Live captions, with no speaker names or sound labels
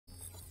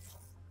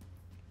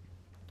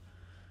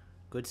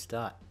Good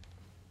start.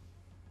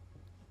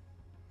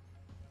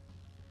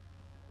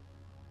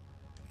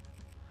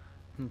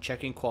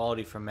 Checking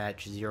quality for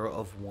match 0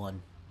 of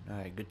 1.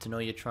 Alright, good to know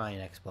you're trying,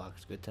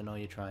 Xbox. Good to know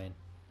you're trying.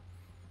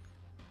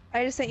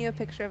 I just sent you a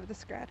picture of the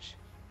scratch.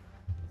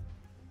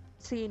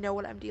 So you know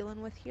what I'm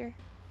dealing with here.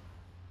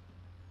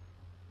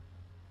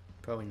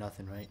 Probably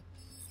nothing, right?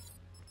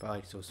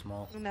 Probably so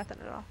small. Nothing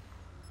at all.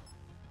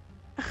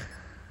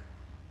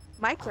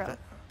 Micro.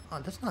 Oh,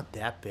 that's not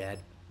that bad.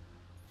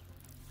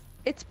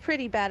 It's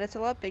pretty bad. It's a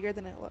lot bigger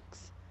than it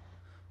looks.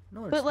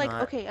 No, it's but like,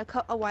 not. okay,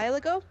 a while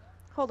ago,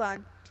 hold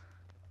on.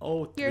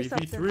 Oh, Here's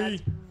something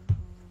that's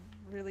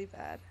really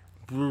bad.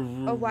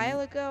 A while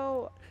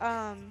ago,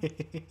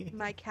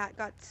 my cat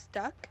got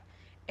stuck,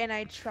 and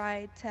I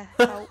tried to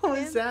help him. What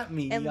does that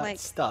mean? And You got like,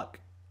 stuck.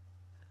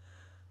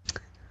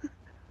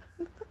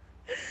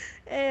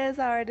 It's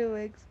hard to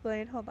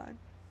explain. Hold on.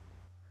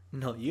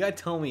 No, you gotta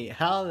tell me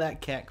how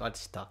that cat got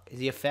stuck. Is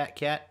he a fat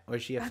cat or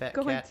is she a fat cat?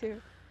 I'm going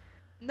to.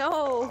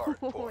 No,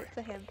 it's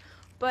a him.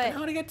 But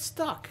how'd he get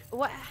stuck?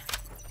 What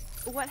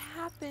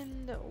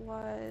happened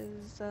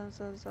was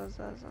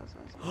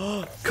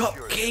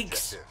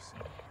cupcakes.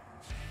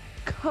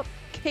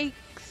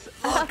 Cupcakes.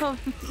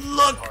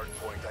 Look.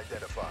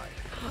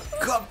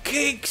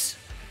 Cupcakes.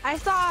 I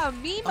saw a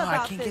meme about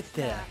I can't this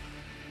get that. map.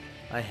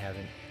 I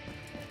haven't.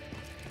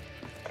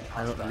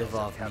 I don't live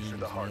off memes,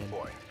 man.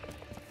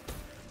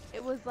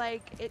 It was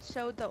like it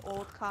showed the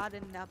old COD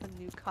and not the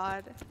new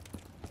COD.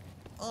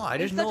 Oh, I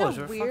just it's know such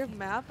a weird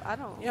map. I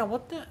don't. Yeah,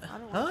 what the? I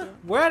don't Huh? like it.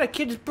 We're at a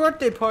kid's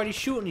birthday party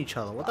shooting each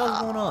other. What the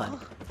hell's going on?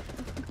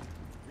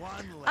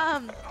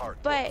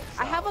 But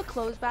I have a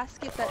clothes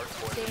basket that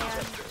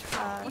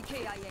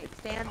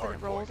stands and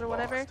it rolls or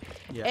whatever.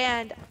 Yeah.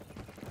 And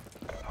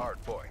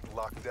Hardpoint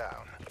locked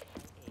down.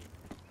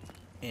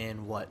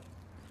 And what?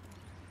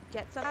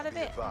 get some out of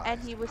it, and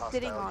he was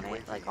sitting on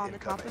it, like on the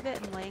top of it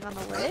and laying on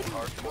the lid.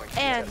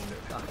 And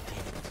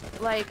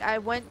like I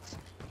went,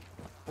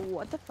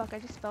 what the fuck? I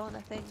just fell in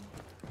a thing.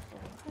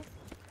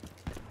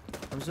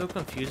 I'm so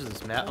confused with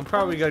this map. I'm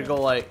probably gonna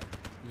go like,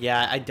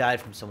 yeah, I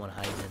died from someone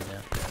hiding in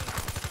there.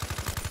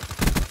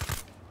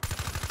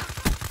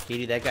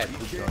 Katie, that guy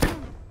pooped on you.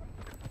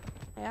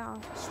 Yeah.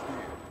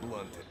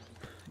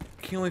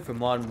 Can't wait for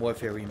Modern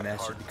Warfare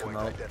Remastered to come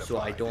out, so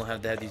I don't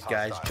have to have these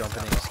guys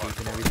jumping and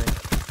escaping everything.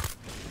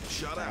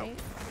 Right.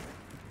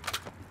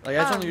 Like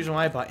that's the only reason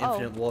why I bought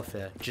Infinite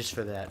Warfare, just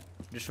for that,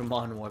 just for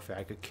Modern Warfare.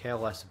 I could care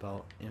less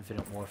about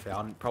Infinite Warfare.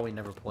 I'll probably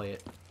never play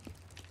it.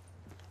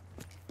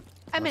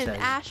 I'm in an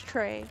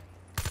ashtray.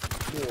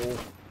 Whoa.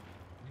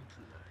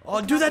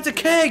 Oh, dude, that's a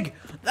keg!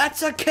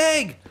 That's a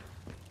keg!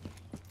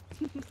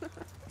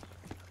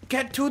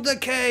 Get to the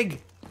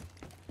keg!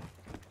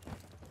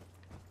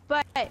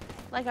 But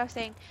like I was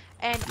saying,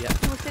 and he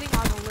was sitting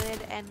on the lid,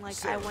 and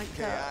like I went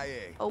to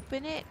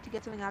open it to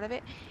get something out of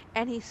it,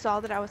 and he saw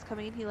that I was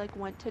coming, and he like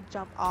went to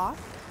jump off,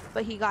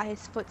 but he got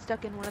his foot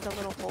stuck in one of the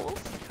little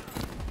holes,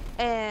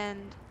 and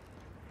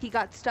he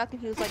got stuck,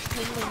 and he was like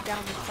hanging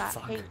down the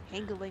side,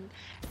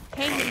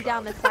 hanging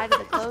down the side of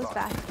the clothes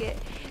basket,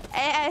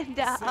 and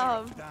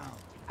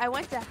I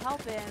went to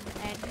help him,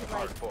 and he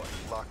like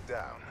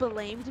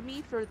blamed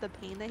me for the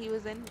pain that he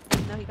was in,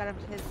 even though he got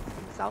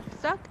himself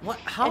stuck. What?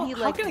 How, he,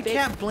 how can a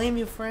cat blame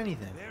you for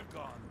anything?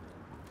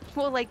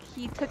 Well, like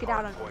he took it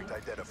out on me.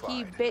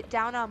 He bit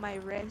down on my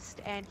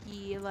wrist, and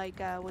he like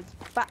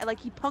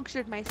he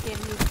punctured my skin.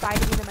 He was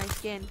biting into my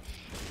skin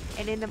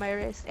and into my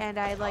wrist, and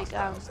I like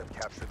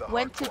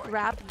went to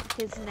grab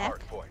his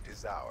neck,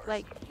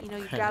 like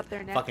you grab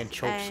their neck. Fucking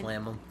choke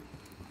slam him.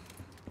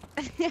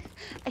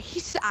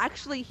 He's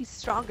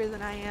stronger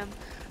than I am,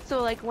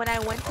 so like when I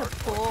went to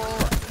pull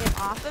him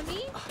off of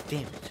me,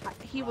 damn it,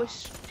 he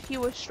was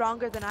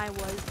stronger than I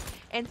was,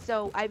 and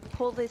so I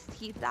pulled his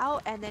teeth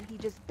out, and then he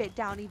just bit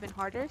down even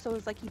harder. So it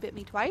was like he bit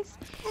me twice,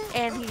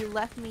 and he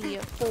left me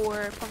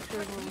 4 puncture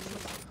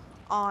wounds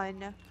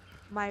on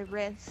my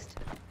wrist,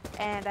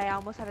 and I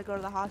almost had to go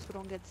to the hospital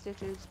and get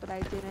stitches, but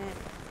I didn't,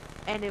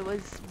 and it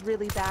was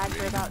really bad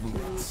for about 2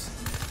 weeks.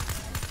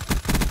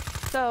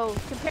 So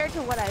compared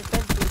to what I've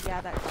been through,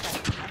 yeah, that's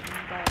nothing,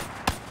 but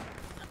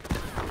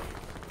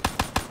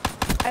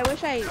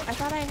I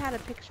thought I had a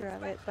picture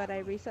of it, but I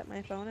reset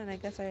my phone, and I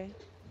guess I...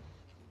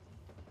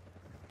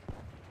 Do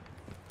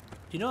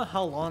you know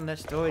how long that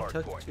story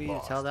took for you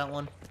to tell that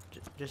one?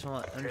 I'm just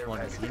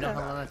wondering, do you know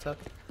how long that took?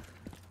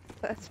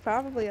 That's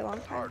probably a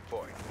long time.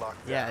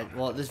 Yeah,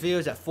 well, this video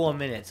is at 4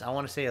 minutes. I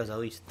want to say it was at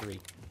least 3.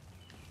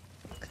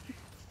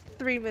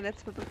 3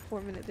 minutes for the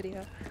 4-minute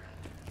video.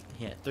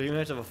 Yeah, 3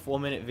 minutes of a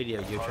 4-minute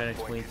video. You're trying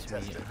to explain to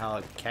me how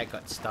a cat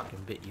got stuck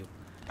and bit you.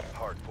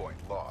 Hardpoint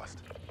lost.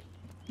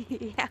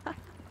 Yeah.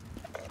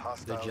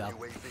 Good job.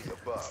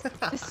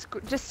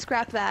 just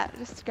scrap that.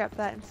 Just scrap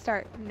that and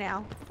start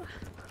now.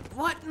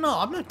 What? No,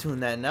 I'm not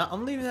doing that now.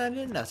 I'm leaving that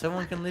in now so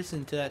everyone can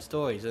listen to that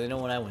story so they know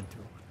what I went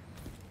through.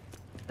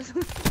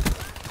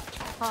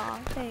 Aw,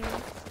 thanks.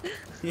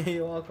 Yeah,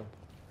 you're welcome.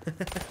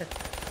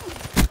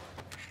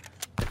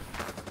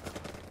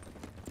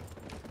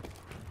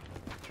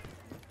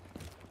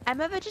 I'm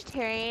a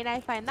vegetarian. I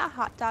find that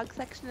hot dog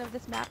section of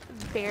this map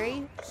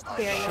very,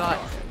 very Shut.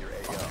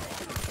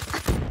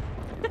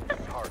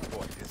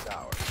 Hardpoint is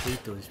ours.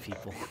 Hate those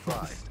people.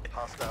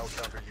 Hostile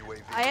counter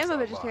UAV. I am a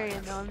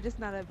vegetarian though. I'm just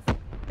not a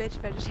bitch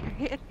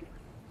vegetarian.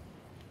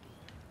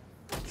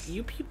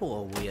 You people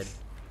are weird.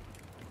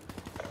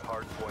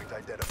 Hardpoint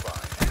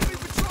identified.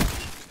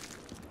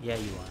 Yeah,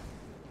 you are.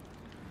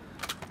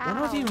 You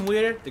know what's even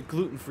weirder? The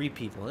gluten-free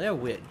people. They're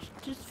weird.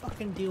 Just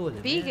fucking deal with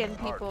it. Vegan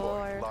man. people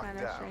are kind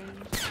of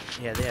strange.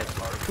 Yeah, they are.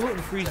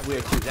 Gluten-free is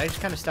weird too. That just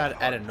kind of started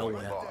out of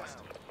nowhere.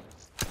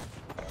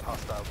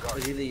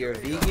 It's either you're a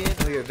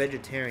vegan or you're a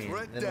vegetarian.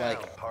 And then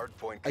like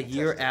a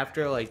year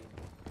after like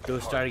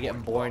those started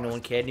getting boring, no one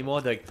cared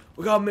anymore. They're like,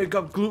 we gotta make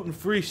up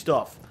gluten-free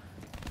stuff.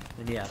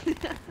 And yeah,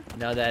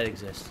 now that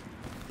exists.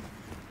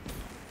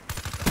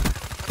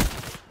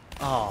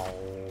 Oh.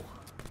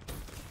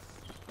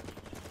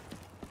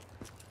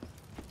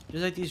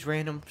 There's like these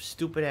random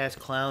stupid ass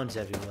clowns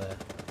everywhere.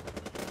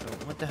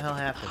 What the hell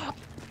happened?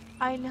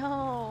 I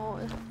know.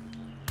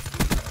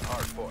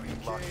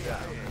 Hardpoint locked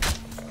down.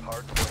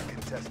 Hardpoint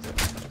contested.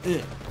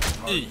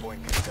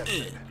 Hardpoint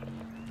contested.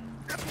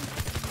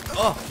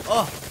 Oh!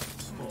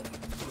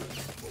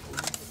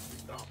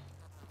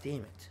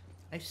 Damn it.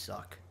 I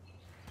suck.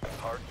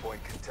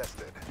 Hardpoint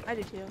contested. I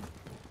do too.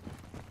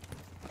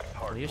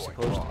 Well, you're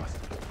supposed to.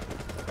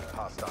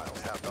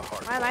 Hostiles have the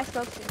hardpoint. Why am I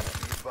supposed to?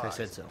 I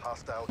said so.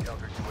 Hostile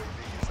counter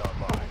UAV is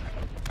online.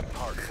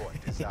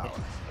 Hardpoint is ours.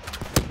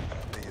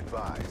 Be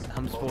advised.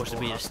 I'm supposed to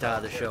be the star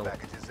of the show.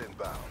 Packages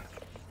inbound.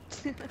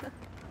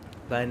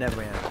 But I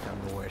never am.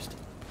 I'm the worst.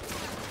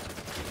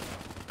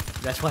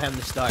 That's why I'm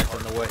the star. If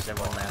I'm the worst,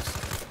 everyone laughs.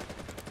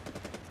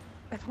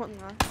 Everyone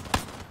laughs.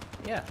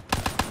 Yeah.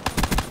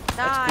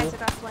 Nice, cool. I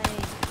got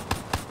flamed.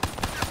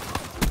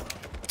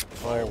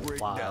 Oh,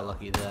 wow,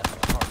 lucky that.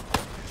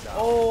 Hardpoint is ours.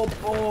 Oh,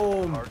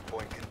 boom!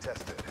 Hardpoint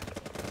contested.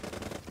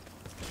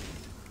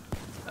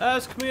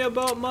 Ask me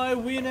about my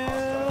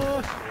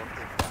wiener!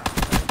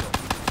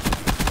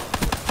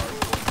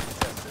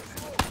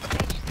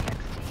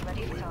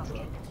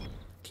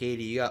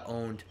 Katie, you got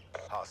owned.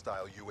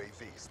 Hostile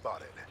UAV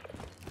spotted.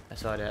 I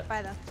saw that.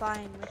 By the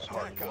flying machine.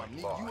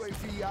 Hardpoint lost.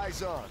 UAV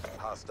eyes on.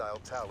 Hostile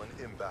Talon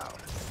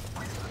inbound.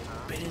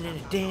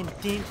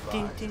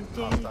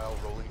 Hostile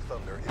rolling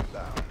thunder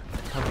inbound.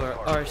 Cover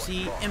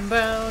RC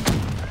inbound.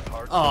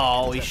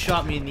 Oh, he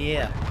shot me in the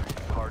air.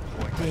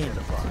 Hardpoint Damn it.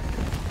 identified.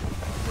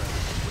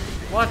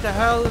 What the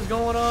hell is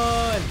going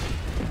on?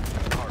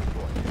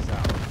 Hardpoint is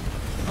out.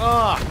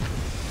 Ah!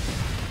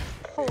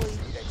 Holy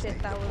shit,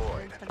 that was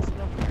an intense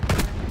little part.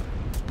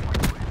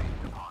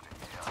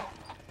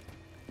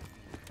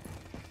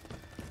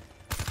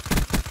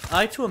 I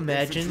like to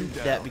imagine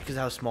that because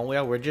how small we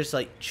are, we're just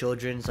like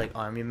children's like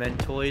army men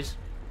toys.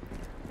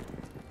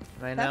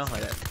 Right now.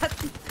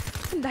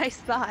 That's a nice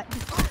thought.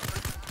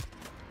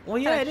 Well,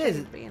 yeah, it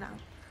is. But, you know.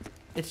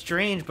 It's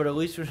strange, but at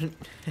least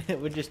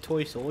we're just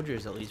toy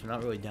soldiers. At least we're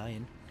not really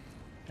dying.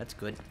 That's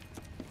good.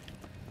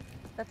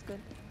 That's good.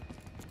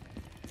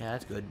 Yeah,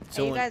 that's good. Hey,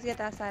 So you guys get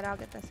that side, I'll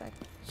get that side.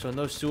 so when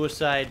those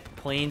suicide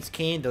planes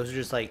came, those are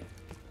just like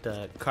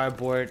the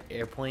cardboard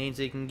airplanes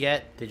they can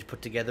get. They just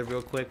put together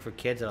real quick for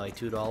kids at like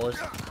 $2. You know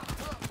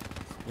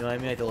what I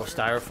mean? Like the little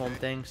styrofoam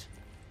things,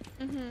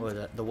 or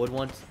the wood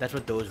ones. That's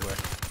what those were.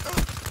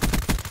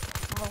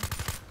 Oh.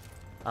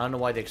 I don't know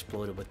why they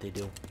exploded, but they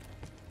do.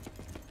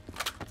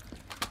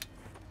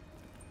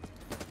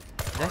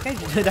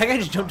 That guy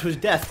just jumped to his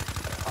death.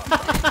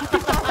 You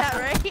saw that,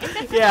 right?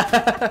 Yeah.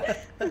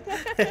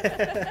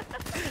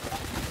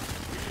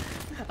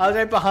 I was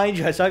right behind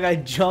you. I saw a guy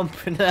jump,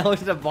 and then I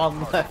looked at the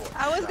bottom left.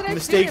 I was gonna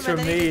Mistakes shoot him,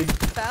 were and then made.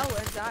 he fell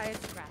and died.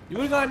 You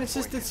would have gotten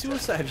assisted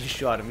suicide if you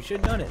shot him. You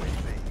should have done it.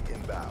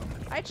 Inbound.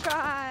 I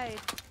tried.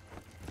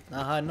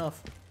 Not hard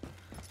enough.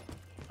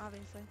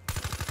 Obviously.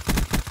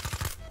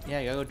 Yeah,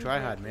 you gotta go try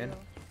hard, man.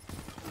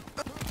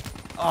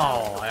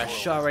 Oh, I got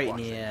shot right in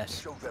the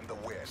ass. Show them the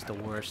win. It's the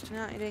worst.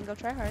 No, you didn't go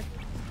try hard.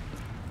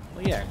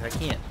 Well, yeah, I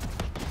can't.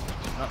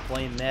 I'm not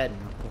playing Madden.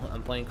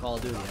 I'm playing Call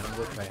of Duty. I don't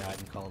go try hard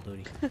in Call of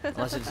Duty.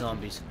 Unless it's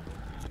zombies.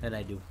 Then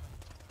I do.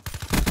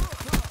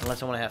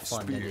 Unless I want to have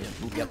fun, then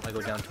I do. Yep, I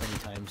go down 20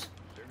 times.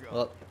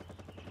 Well,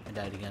 I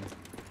died again.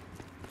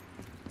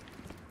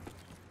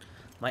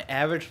 My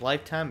average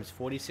lifetime is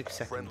 46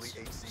 seconds.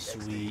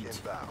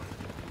 Sweet.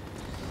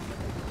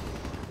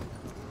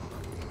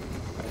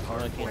 Oh,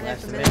 I can't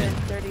last a minute.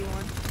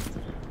 31.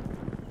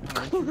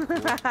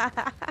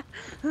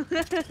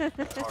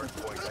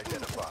 Hardpoint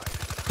identified.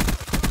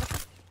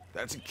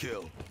 That's a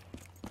kill.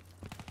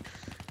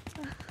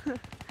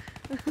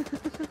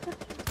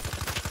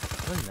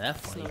 Wasn't that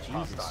funny?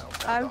 Jesus.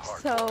 I'm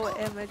so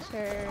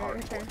immature.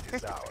 Hardpoint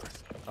is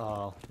ours.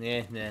 Oh,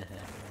 yeah, nah.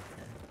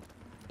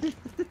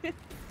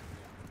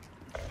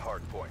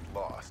 Hardpoint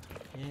lost.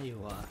 Yeah,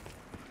 you are.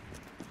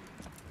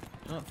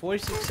 Oh,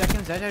 46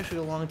 seconds? That's actually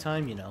a long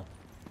time, you know.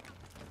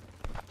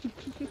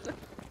 You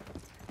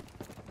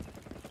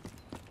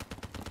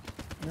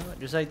know what?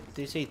 Just like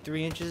they say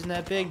 3 inches isn't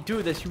that big?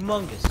 Dude, that's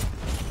humongous.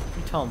 What are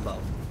you talking about?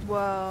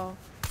 Whoa.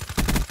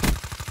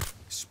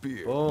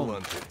 Spear Boom.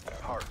 blunted.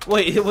 Hard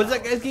Wait, what's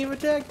that guy's game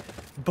attack?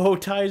 Bow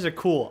ties are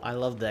cool. I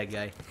love that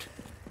guy.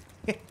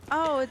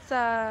 Oh, it's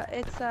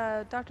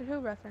a Doctor Who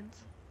reference.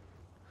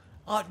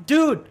 Oh,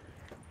 dude,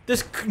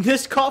 this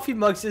coffee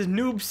mug says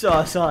noob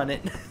sauce on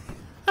it.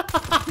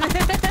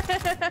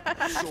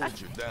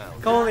 soldier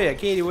down. Come over here,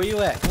 Katie. Where you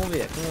at? Come over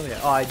here. Come over here.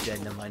 Oh, I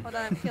dead. Never mind. Hold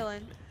on, I'm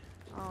killing.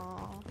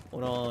 Oh.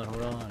 Hold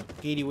on.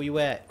 Katie, where you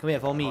at? Come here.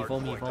 Follow me. Follow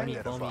me. Follow me.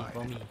 Follow me.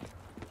 Follow me.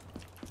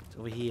 It's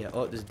over here.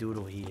 Oh, this dude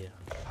over here.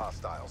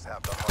 Hostiles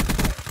have the hard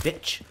point.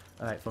 Bitch.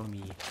 All right, follow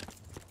me.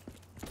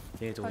 I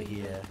think it's over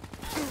here.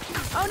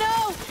 Oh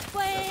no!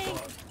 Playing.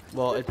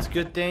 Well, it's a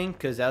good thing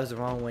because that was the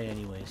wrong way,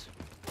 anyways.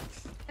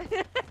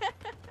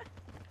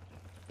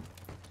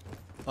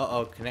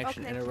 Uh-oh,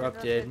 connection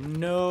interrupted.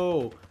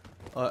 No.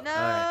 No,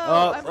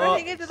 right. I'm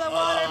running into the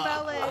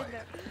watermelon.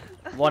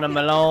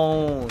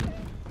 Watermelon.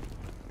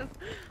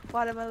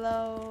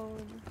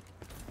 Watermelon.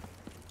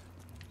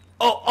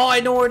 Oh, I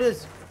know where it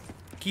is.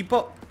 Keep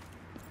up.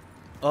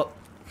 Oh,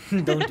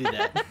 don't do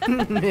that.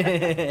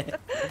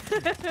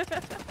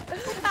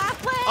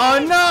 Oh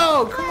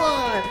no! Come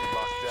on.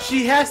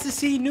 She has to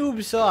see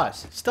noob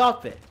sauce.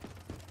 Stop it.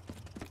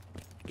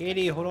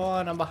 Katie, hold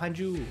on. I'm behind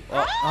you.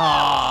 Oh,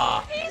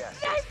 ah. He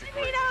sniped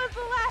me. That was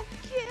the last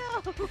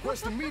kill.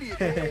 Request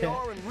immediate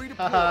AR and redeploy.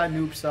 Haha,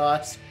 noob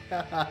sauce.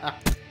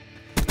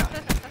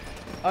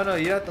 Oh no,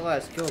 you're not the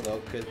last kill though,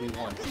 because we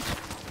won.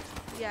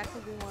 Yeah,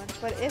 because we won.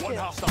 But if One we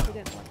hostile.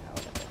 didn't win, that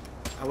would have been.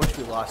 I wish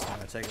we lost now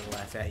so I could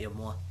laugh at you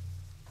more.